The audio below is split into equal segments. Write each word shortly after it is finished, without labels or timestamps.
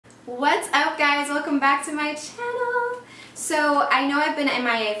What's up, guys? Welcome back to my channel. So I know I've been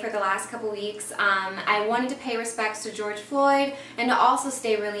MIA for the last couple weeks. I wanted to pay respects to George Floyd and to also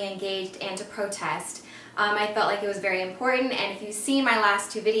stay really engaged and to protest. I felt like it was very important, and if you've seen my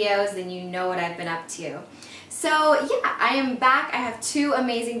last two videos, then you know what I've been up to. So yeah, I am back. I have two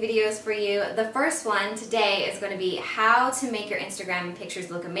amazing videos for you. The first one today is going to be how to make your Instagram pictures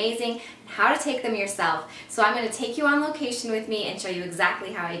look amazing and how to take them yourself. So I'm going to take you on location with me and show you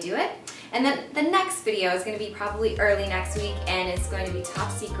exactly how I do it. And then the next video is going to be probably early next week, and it's going to be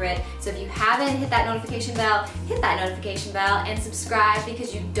top secret. So if you haven't hit that notification bell and subscribe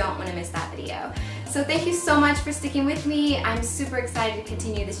because you don't want to miss that video. So thank you so much for sticking with me. I'm super excited to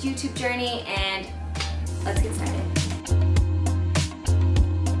continue this YouTube journey, and let's get started.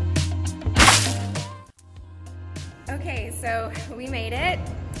 Okay, so we made it.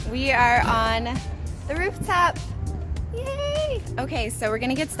 We are on the rooftop. Yay! Okay, so we're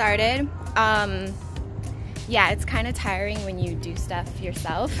gonna get started. Yeah, it's kind of tiring when you do stuff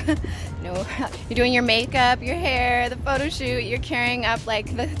yourself. No, you're doing your makeup, your hair, the photo shoot, you're carrying up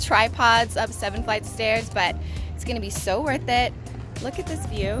like the tripods up 7 flights of stairs, but it's gonna be so worth it. Look at this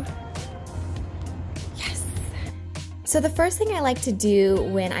view. So the first thing I like to do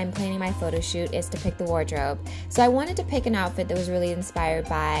when I'm planning my photo shoot is to pick the wardrobe. So I wanted to pick an outfit that was really inspired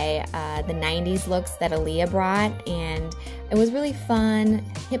by the 90s looks that Aaliyah brought, and it was really fun,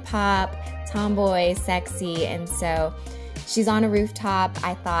 hip-hop, tomboy, sexy, and so she's on a rooftop.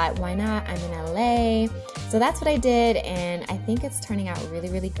 I thought, why not? I'm in LA. So that's what I did, and I think it's turning out really,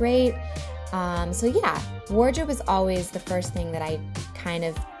 really great. So yeah, wardrobe is always the first thing that I kind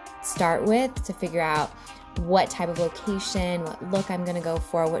of start with to figure out what type of location, what look I'm gonna go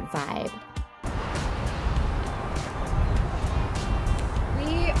for, what vibe.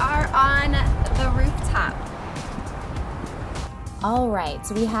 We are on the rooftop. All right,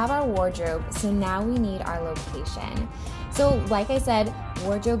 so we have our wardrobe, so now we need our location. So like I said,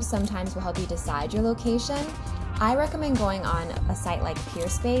 wardrobe sometimes will help you decide your location. I recommend going on a site like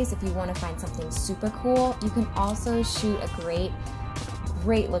Peerspace if you want to find something super cool. You can also shoot a great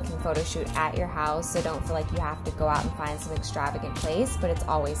looking photo shoot at your house, so don't feel like you have to go out and find some extravagant place, but it's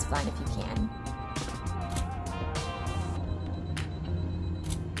always fun if you can.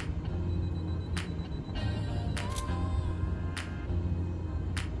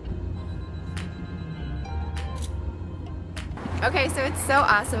 Okay, so it's so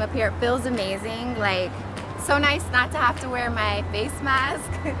awesome up here. It feels amazing, like so nice not to have to wear my face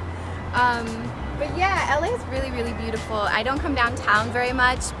mask. But yeah, LA is really, really beautiful. I don't come downtown very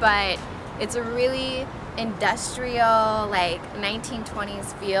much, but it's a really industrial, like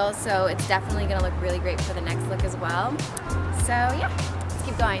 1920s feel, so it's definitely gonna look really great for the next look as well. So yeah, let's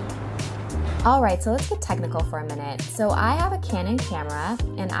keep going. Alright, so let's get technical for a minute. So I have a Canon camera,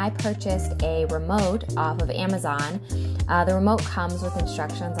 and I purchased a remote off of Amazon. The remote comes with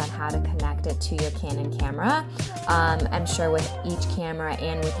instructions on how to connect it to your Canon camera. I'm sure with each camera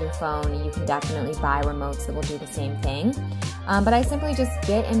and with your phone, you can definitely buy remotes that will do the same thing. But I simply just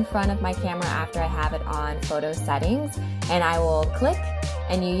get in front of my camera after I have it on photo settings, and I will click,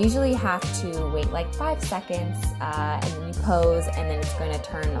 and you usually have to wait like 5 seconds, and then you pose, and then it's going to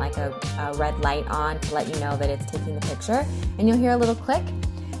turn like a red light on to let you know that it's taking the picture, and you'll hear a little click.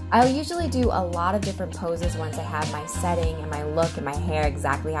 I'll usually do a lot of different poses once I have my setting and my look and my hair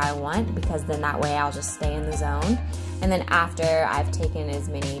exactly how I want, because then that way I'll just stay in the zone. And then after I've taken as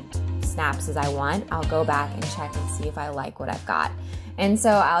many snaps as I want, I'll go back and check and see if I like what I've got. And so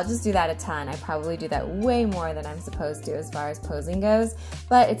I'll just do that a ton. I probably do that way more than I'm supposed to as far as posing goes,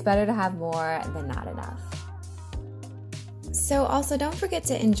 but it's better to have more than not enough. So also don't forget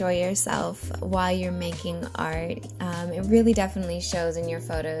to enjoy yourself while you're making art. It really definitely shows in your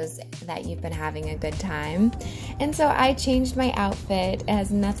photos that you've been having a good time. And so I changed my outfit. It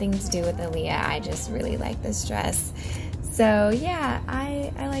has nothing to do with Aaliyah. I just really like this dress. So yeah,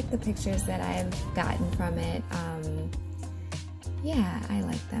 I like the pictures that I've gotten from it. Yeah, I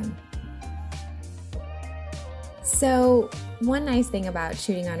like them. So one nice thing about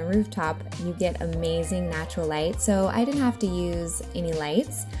shooting on a rooftop, you get amazing natural light. So I didn't have to use any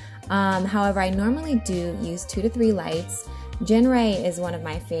lights. However, I normally do use 2 to 3 lights. Genray is one of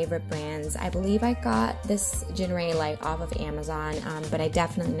my favorite brands. I believe I got this Genray light off of Amazon, but I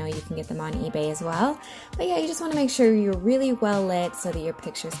definitely know you can get them on eBay as well. But yeah, you just want to make sure you're really well lit so that your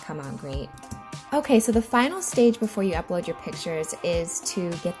pictures come out great. Okay, so the final stage before you upload your pictures is to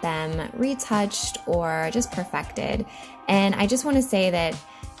get them retouched or just perfected. And I just want to say that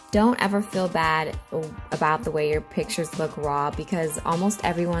don't ever feel bad about the way your pictures look raw, because almost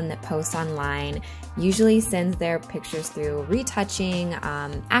everyone that posts online usually sends their pictures through retouching.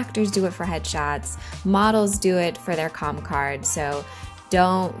 Actors do it for headshots, models do it for their comm card, so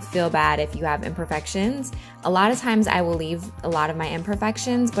don't feel bad if you have imperfections. A lot of times I will leave a lot of my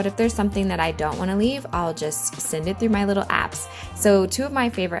imperfections, but if there's something that I don't want to leave, I'll just send it through my little apps. So two of my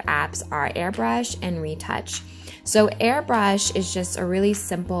favorite apps are Airbrush and Retouch. So Airbrush is just a really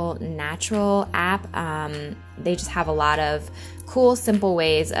simple, natural app. They just have a lot of cool, simple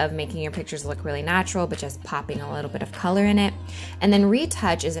ways of making your pictures look really natural, but just popping a little bit of color in it. And then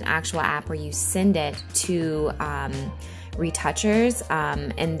Retouch is an actual app where you send it to retouchers,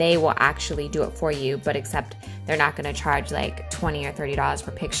 and they will actually do it for you, but except they're not going to charge like $20 or $30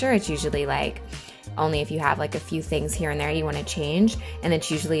 per picture. It's usually like only if you have like a few things here and there you want to change, and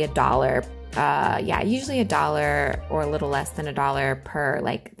it's usually $1. Usually $1 or a little less than $1 per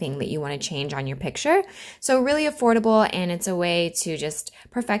like thing that you want to change on your picture. So really affordable, and it's a way to just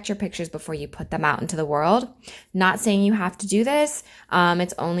perfect your pictures before you put them out into the world. Not saying you have to do this.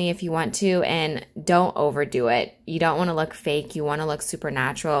 It's only if you want to, and don't overdo it. You don't want to look fake. You want to look super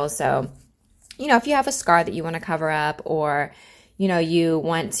natural. So, you know, if you have a scar that you want to cover up, or, you know, you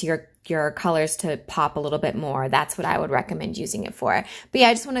want your colors to pop a little bit more, that's what I would recommend using it for. But yeah,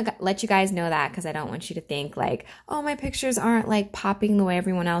 I just want to let you guys know that, because I don't want you to think like, oh, my pictures aren't like popping the way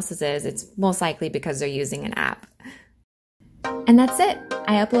everyone else's is. It's most likely because they're using an app. And that's it.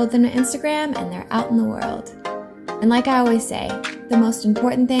 I upload them to Instagram and they're out in the world. And like I always say, the most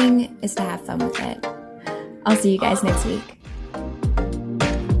important thing is to have fun with it. I'll see you guys next week.